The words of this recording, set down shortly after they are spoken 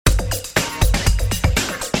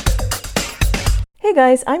Hey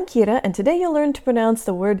guys, I'm Kira, and today you'll learn to pronounce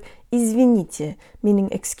the word извините, meaning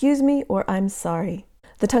excuse me or I'm sorry.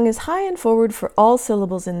 The tongue is high and forward for all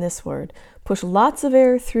syllables in this word. Push lots of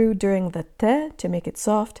air through during the te to make it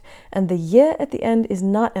soft, and the ye at the end is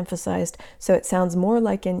not emphasized, so it sounds more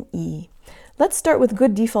like an e. Let's start with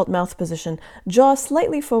good default mouth position. Jaw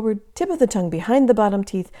slightly forward, tip of the tongue behind the bottom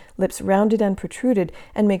teeth, lips rounded and protruded,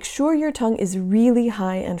 and make sure your tongue is really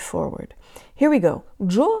high and forward. Here we go.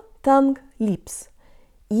 Jaw, tongue, lips.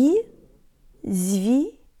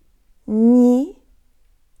 Извините.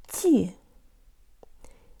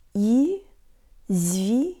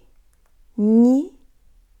 Извините.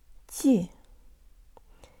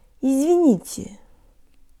 Извините.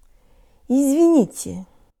 Извините.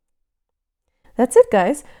 That's it,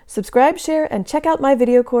 guys. Subscribe, share, and check out my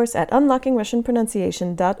video course at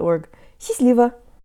unlockingrussianpronunciation.org. Счастливо!